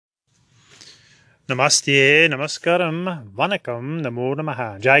Namaste, Namaskaram, Vanakkam, Namo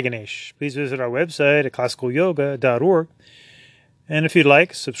Namaha, Jai Ganesh. Please visit our website at classicalyoga.org. And if you'd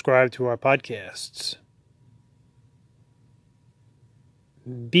like, subscribe to our podcasts.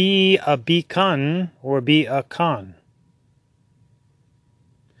 Be a bhikkhan or be a khan.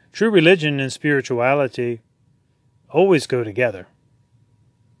 True religion and spirituality always go together.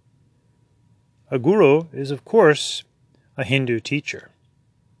 A guru is, of course, a Hindu teacher.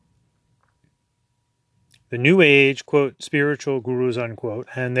 The New Age, quote, spiritual gurus, unquote,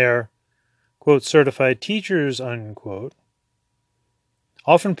 and their, quote, certified teachers, unquote,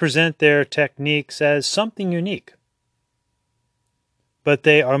 often present their techniques as something unique. But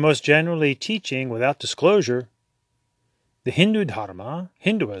they are most generally teaching, without disclosure, the Hindu Dharma,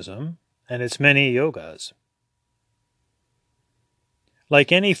 Hinduism, and its many yogas.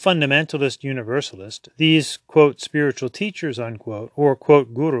 Like any fundamentalist universalist, these, quote, spiritual teachers, unquote, or,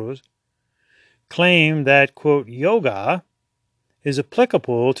 quote, gurus, claim that, quote, yoga is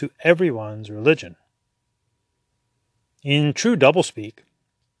applicable to everyone's religion. In true doublespeak,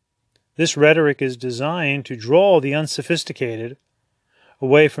 this rhetoric is designed to draw the unsophisticated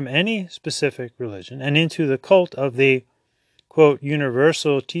away from any specific religion and into the cult of the, quote,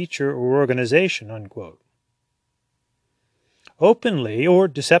 universal teacher or organization, unquote. Openly or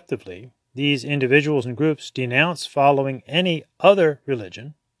deceptively, these individuals and groups denounce following any other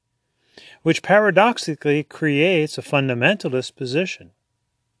religion, which paradoxically creates a fundamentalist position.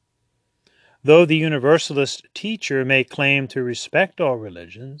 Though the universalist teacher may claim to respect all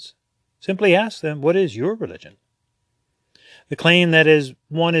religions, simply ask them, what is your religion? The claim that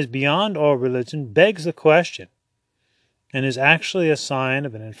one is beyond all religion begs the question and is actually a sign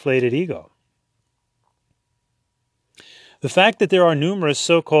of an inflated ego. The fact that there are numerous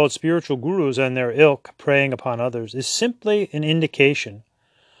so-called spiritual gurus and their ilk preying upon others is simply an indication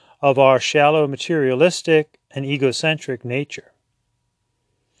of our shallow, materialistic, and egocentric nature.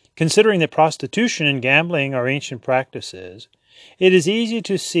 Considering that prostitution and gambling are ancient practices, it is easy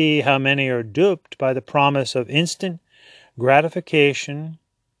to see how many are duped by the promise of instant gratification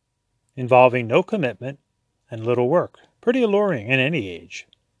involving no commitment and little work. Pretty alluring in any age.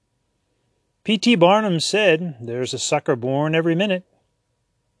 P.T. Barnum said, "There's a sucker born every minute."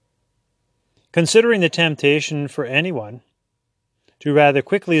 Considering the temptation for anyone to rather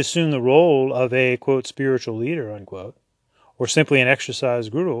quickly assume the role of a, quote, spiritual leader, unquote, or simply an exercise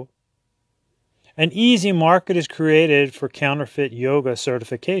guru, an easy market is created for counterfeit yoga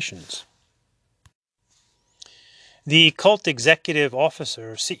certifications. The cult executive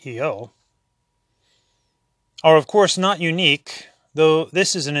officer, CEO, are of course not unique, though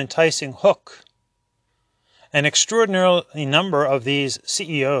this is an enticing hook. An extraordinary number of these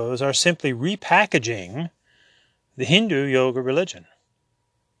CEOs are simply repackaging the Hindu yoga religion.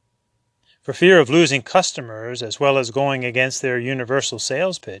 For fear of losing customers as well as going against their universal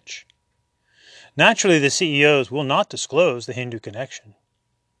sales pitch, naturally the CEOs will not disclose the Hindu connection.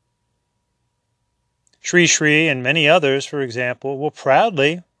 Sri Sri and many others, for example, will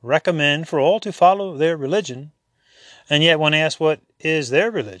proudly recommend for all to follow their religion, and yet when asked what is their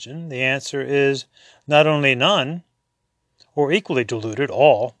religion, the answer is not only none, or equally diluted,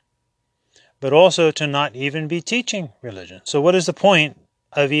 all, but also to not even be teaching religion. So what is the point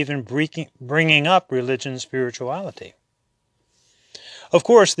of even bringing up religion and spirituality? Of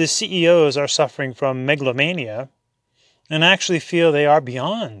course, the CEOs are suffering from megalomania and actually feel they are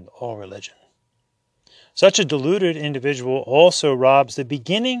beyond all religion. Such a deluded individual also robs the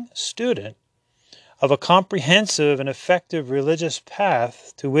beginning student of a comprehensive and effective religious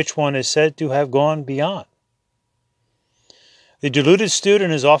path to which one is said to have gone beyond. The deluded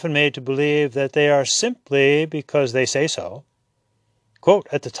student is often made to believe that they are simply because they say so, quote,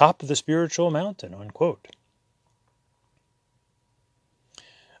 at the top of the spiritual mountain, unquote.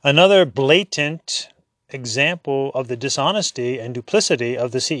 Another blatant example of the dishonesty and duplicity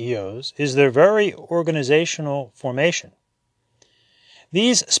of the CEOs is their very organizational formation.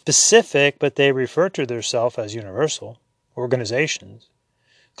 These specific, but they refer to themselves as universal, organizations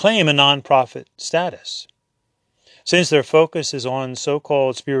claim a non-profit status. Since their focus is on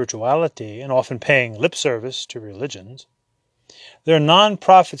so-called spirituality and often paying lip service to religions, their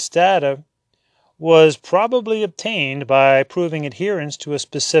non-profit status was probably obtained by proving adherence to a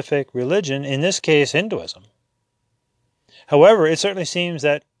specific religion, in this case Hinduism. However, it certainly seems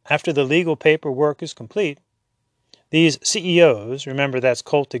that after the legal paperwork is complete, these CEOs, remember that's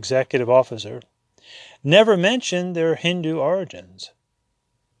cult executive officer, never mention their Hindu origins.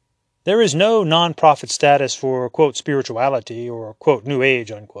 There is no non-profit status for, quote, spirituality or, quote, New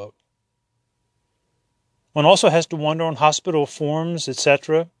Age, unquote. One also has to wonder on hospital forms,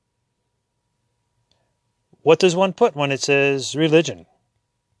 etc. what does one put when it says religion?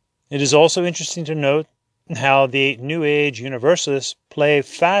 It is also interesting to note how the New Age universalists play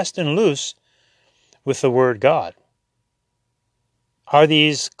fast and loose with the word God. Are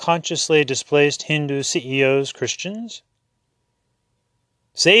these consciously displaced Hindu CEOs Christians?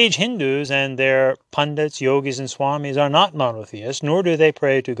 Sage Hindus and their pundits, yogis, and swamis are not monotheists, nor do they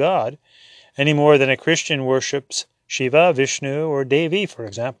pray to God, any more than a Christian worships Shiva, Vishnu, or Devi, for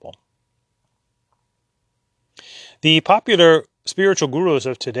example. The popular spiritual gurus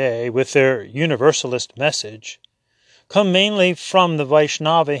of today, with their universalist message, come mainly from the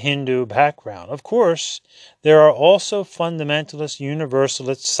Vaishnava Hindu background. Of course, there are also fundamentalist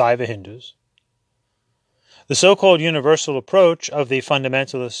universalist Saiva Hindus. The so-called universal approach of the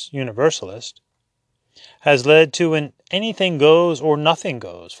fundamentalist universalist has led to an anything goes or nothing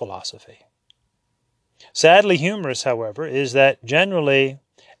goes philosophy. Sadly humorous, however, is that generally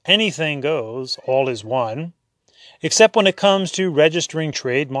anything goes, all is one, except when it comes to registering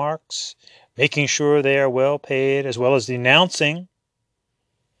trademarks, making sure they are well paid, as well as denouncing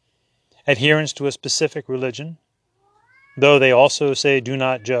adherence to a specific religion, though they also say do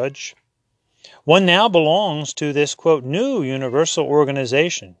not judge. One now belongs to this, quote, new universal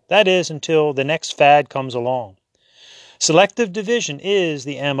organization. That is, until the next fad comes along. Selective division is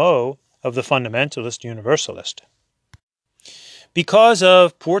the MO of the fundamentalist universalist. Because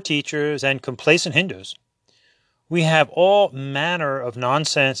of poor teachers and complacent Hindus, we have all manner of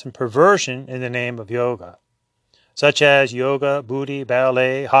nonsense and perversion in the name of yoga, such as yoga, booty,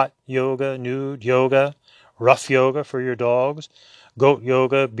 ballet, hot yoga, nude yoga, rough yoga for your dogs, goat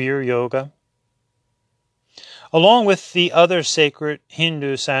yoga, beer yoga. Along with the other sacred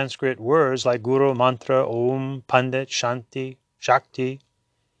Hindu Sanskrit words like Guru, Mantra, Om, Pandit, Shanti, Shakti,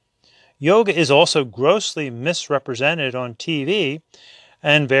 yoga is also grossly misrepresented on TV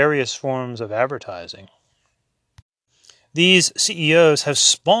and various forms of advertising. These CEOs have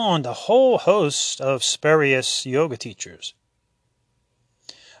spawned a whole host of spurious yoga teachers.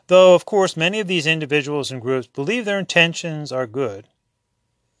 Though, of course, many of these individuals and groups believe their intentions are good.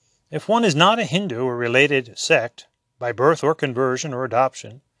 If one is not a Hindu or related sect, by birth or conversion or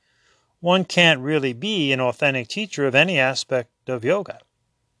adoption, one can't really be an authentic teacher of any aspect of yoga.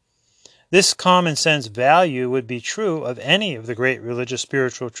 This common sense value would be true of any of the great religious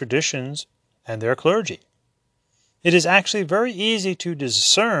spiritual traditions and their clergy. It is actually very easy to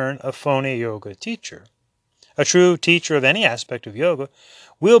discern a phony yoga teacher. A true teacher of any aspect of yoga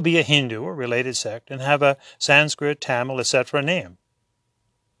will be a Hindu or related sect and have a Sanskrit, Tamil, etc. name.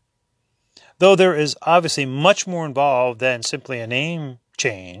 Though there is obviously much more involved than simply a name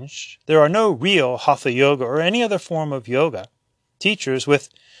change, there are no real Hatha Yoga or any other form of yoga teachers with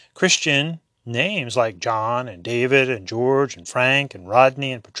Christian names like John and David and George and Frank and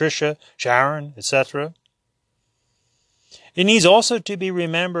Rodney and Patricia, Sharon, etc. It needs also to be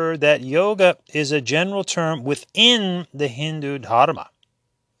remembered that yoga is a general term within the Hindu Dharma.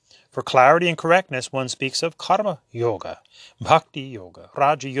 For clarity and correctness, one speaks of Karma Yoga, Bhakti Yoga,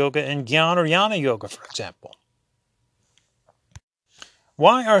 Raja Yoga, and Jnana or Jnana Yoga, for example.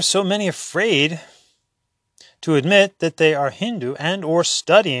 Why are so many afraid to admit that they are Hindu and or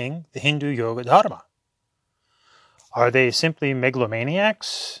studying the Hindu Yoga Dharma? Are they simply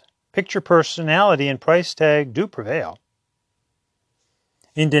megalomaniacs? Picture personality and price tag do prevail.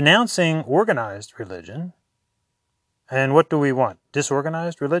 In denouncing organized religion, and what do we want?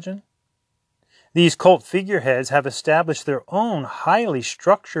 Disorganized religion? These cult figureheads have established their own highly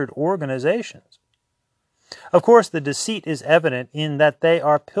structured organizations. Of course, the deceit is evident in that they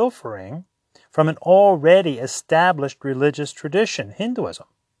are pilfering from an already established religious tradition, Hinduism.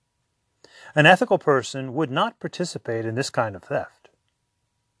 An ethical person would not participate in this kind of theft.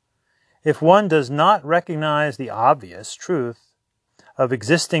 If one does not recognize the obvious truth of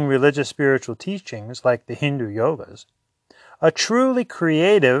existing religious spiritual teachings like the Hindu yogas, a truly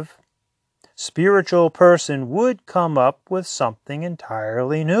creative spiritual person would come up with something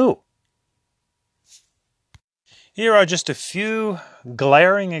entirely new. Here are just a few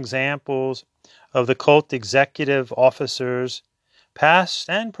glaring examples of the cult executive officers, past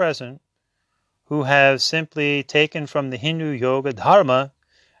and present, who have simply taken from the Hindu Yoga Dharma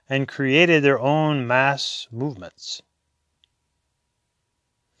and created their own mass movements.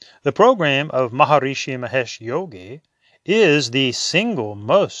 The program of Maharishi Mahesh Yogi is the single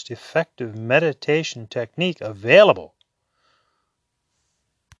most effective meditation technique available.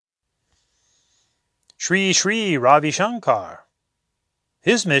 Sri Sri Ravi Shankar.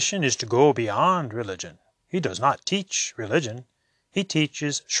 His mission is to go beyond religion. He does not teach religion. He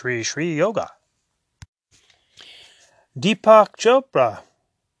teaches Sri Sri Yoga. Deepak Chopra,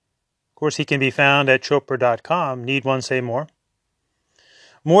 course, he can be found at Chopra.com. Need one say more?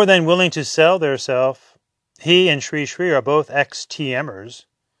 More than willing to sell theirself, he and Sri Sri are both ex-TMers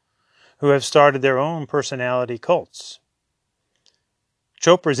who have started their own personality cults.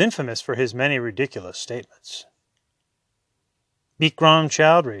 Chopra is infamous for his many ridiculous statements. Bikram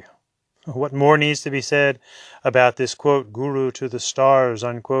Choudhury. What more needs to be said about this, quote, guru to the stars,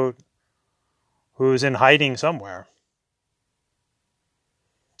 unquote, who's in hiding somewhere?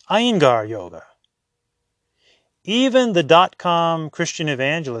 Iyengar Yoga. Even the .com Christian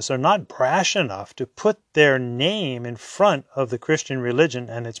evangelists are not brash enough to put their name in front of the Christian religion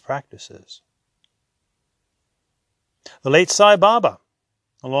and its practices. The late Sai Baba,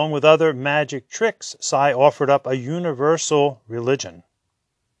 along with other magic tricks, Sai offered up a universal religion.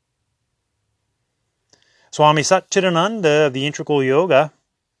 Swami Satchidananda of the Integral Yoga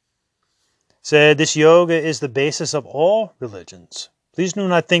said, "This yoga is the basis of all religions. Please do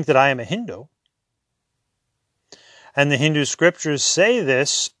not think that I am a Hindu. And the Hindu scriptures say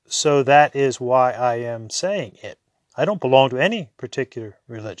this, so that is why I am saying it. I don't belong to any particular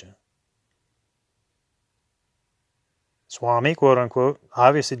religion." Swami, quote unquote,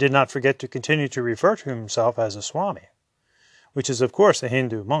 obviously did not forget to continue to refer to himself as a Swami, which is of course a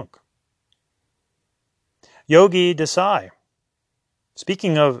Hindu monk. Yogi Desai.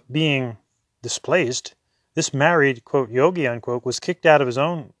 Speaking of being displaced, this married, quote, yogi, unquote, was kicked out of his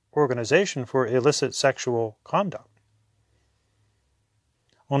own organization for illicit sexual conduct.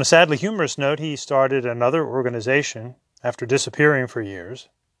 On a sadly humorous note, he started another organization after disappearing for years.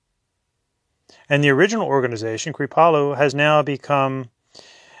 And the original organization, Kripalu, has now become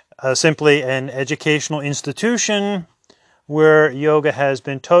simply an educational institution where yoga has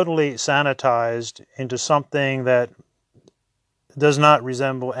been totally sanitized into something that does not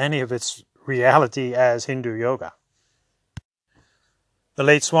resemble any of its reality as Hindu yoga. The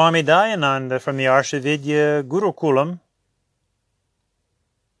late Swami Dayananda from the Arshavidya Gurukulam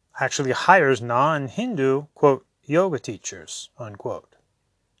actually hires non-Hindu, quote, yoga teachers, unquote.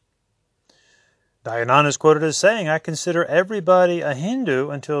 Dayananda is quoted as saying, "I consider everybody a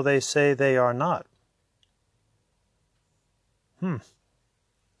Hindu until they say they are not."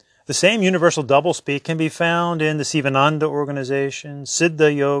 The same universal doublespeak can be found in the Sivananda organization,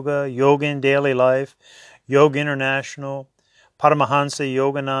 Siddha Yoga, Yoga in Daily Life, Yoga International, Paramahansa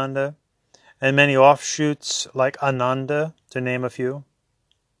Yogananda, and many offshoots like Ananda, to name a few.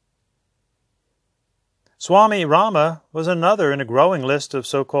 Swami Rama was another in a growing list of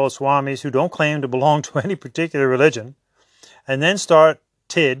so-called Swamis who don't claim to belong to any particular religion, and then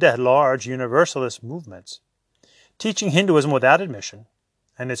started at large universalist movements, teaching Hinduism without admission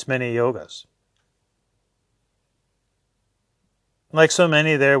and its many yogas. Like so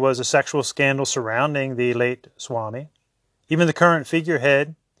many, there was a sexual scandal surrounding the late Swami. Even the current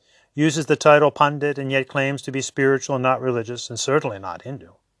figurehead uses the title Pandit and yet claims to be spiritual and not religious, and certainly not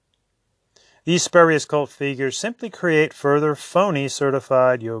Hindu. These spurious cult figures simply create further phony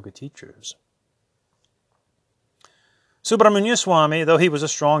certified yoga teachers. Subramanya Swami, though he was a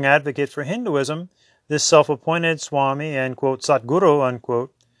strong advocate for Hinduism, this self-appointed Swami and, quote, Satguru,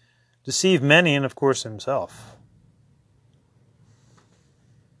 unquote, deceived many and, of course, himself.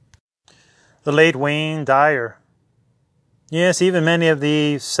 The late Wayne Dyer. Yes, even many of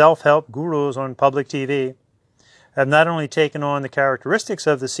the self-help gurus on public TV have not only taken on the characteristics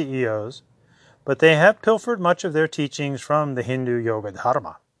of the CEOs, but they have pilfered much of their teachings from the Hindu Yoga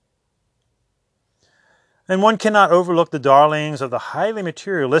Dharma. And one cannot overlook the darlings of the highly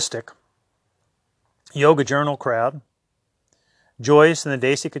materialistic Yoga Journal crowd, Joyce and the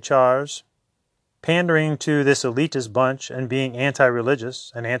Desikachars, pandering to this elitist bunch and being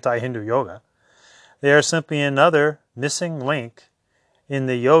anti-religious and anti-Hindu yoga. They are simply another missing link in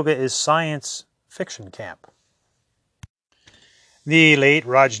the yoga is science fiction camp. The late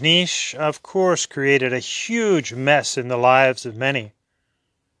Rajneesh, of course, created a huge mess in the lives of many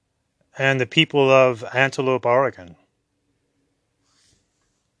and the people of Antelope, Oregon.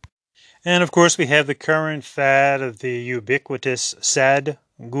 And of course, we have the current fad of the ubiquitous sad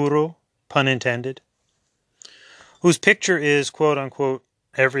guru, pun intended, whose picture is, quote unquote,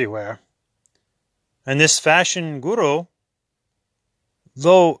 everywhere. And this fashion guru,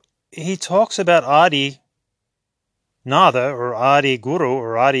 though he talks about Adi Nada or Adi Guru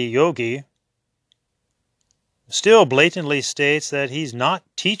or Adi Yogi, still blatantly states that he's not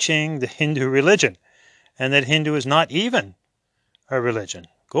teaching the Hindu religion and that Hindu is not even a religion.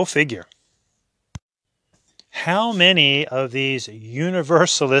 Go figure. How many of these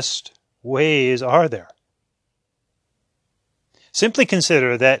universalist ways are there? Simply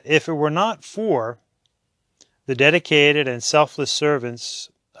consider that if it were not for the dedicated and selfless servants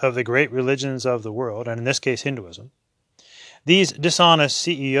of the great religions of the world, and in this case Hinduism, these dishonest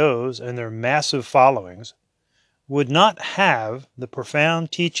CEOs and their massive followings would not have the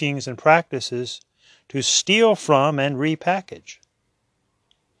profound teachings and practices to steal from and repackage.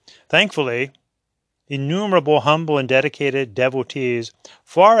 Thankfully, innumerable humble and dedicated devotees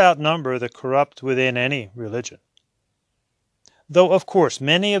far outnumber the corrupt within any religion. Though, of course,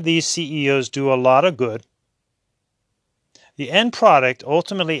 many of these CEOs do a lot of good, the end product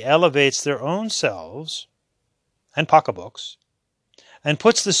ultimately elevates their own selves and pocketbooks and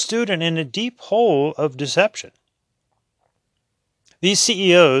puts the student in a deep hole of deception. These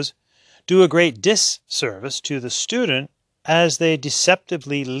CEOs do a great disservice to the student as they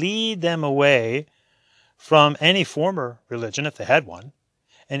deceptively lead them away from any former religion, if they had one,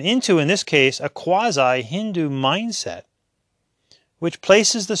 and into, in this case, a quasi-Hindu mindset, which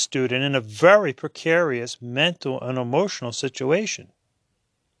places the student in a very precarious mental and emotional situation.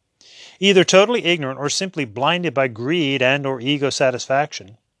 Either totally ignorant or simply blinded by greed and or ego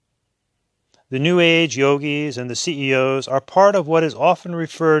satisfaction, the New Age yogis and the CEOs are part of what is often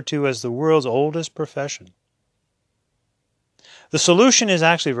referred to as the world's oldest profession. The solution is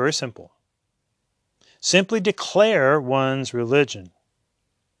actually very simple. Simply declare one's religion.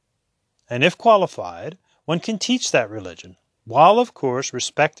 And if qualified, one can teach that religion, while of course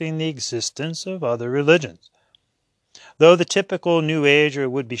respecting the existence of other religions. Though the typical New Ager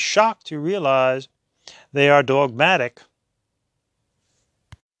would be shocked to realize they are dogmatic,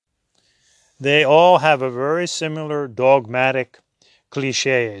 they all have a very similar dogmatic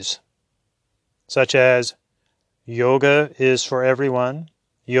cliches, such as yoga is for everyone,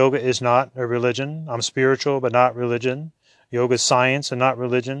 yoga is not a religion, I'm spiritual but not religion, yoga is science and not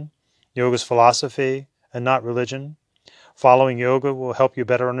religion, yoga is philosophy and not religion, following yoga will help you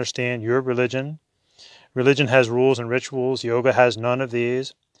better understand your religion, religion has rules and rituals, yoga has none of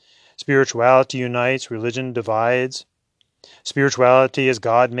these, spirituality unites, religion divides, spirituality is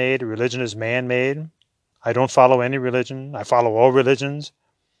God-made, religion is man-made. I don't follow any religion. I follow all religions.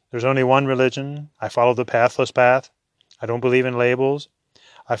 There's only one religion. I follow the pathless path. I don't believe in labels.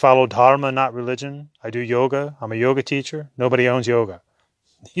 I follow dharma, not religion. I do yoga. I'm a yoga teacher. Nobody owns yoga.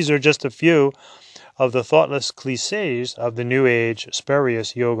 These are just a few of the thoughtless cliches of the New Age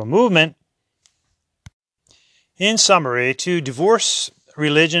spurious yoga movement. In summary, to divorce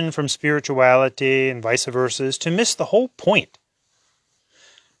religion from spirituality and vice versa is to miss the whole point.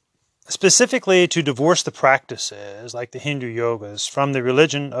 Specifically, to divorce the practices, like the Hindu yogas, from the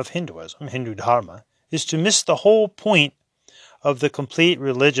religion of Hinduism, Hindu Dharma, is to miss the whole point of the complete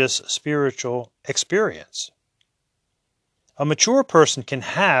religious spiritual experience. A mature person can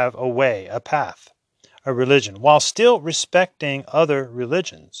have a way, a path, a religion, while still respecting other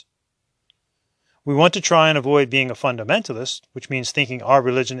religions. We want to try and avoid being a fundamentalist, which means thinking our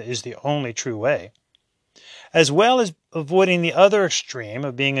religion is the only true way, as well as avoiding the other extreme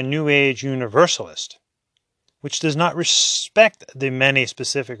of being a New Age universalist, which does not respect the many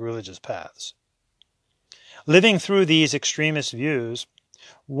specific religious paths. Living through these extremist views,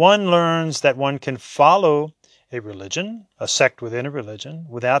 one learns that one can follow a religion, a sect within a religion,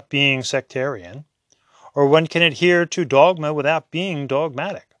 without being sectarian, or one can adhere to dogma without being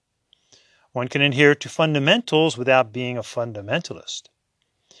dogmatic. One can adhere to fundamentals without being a fundamentalist.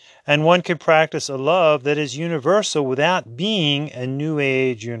 And one can practice a love that is universal without being a New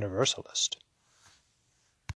Age universalist.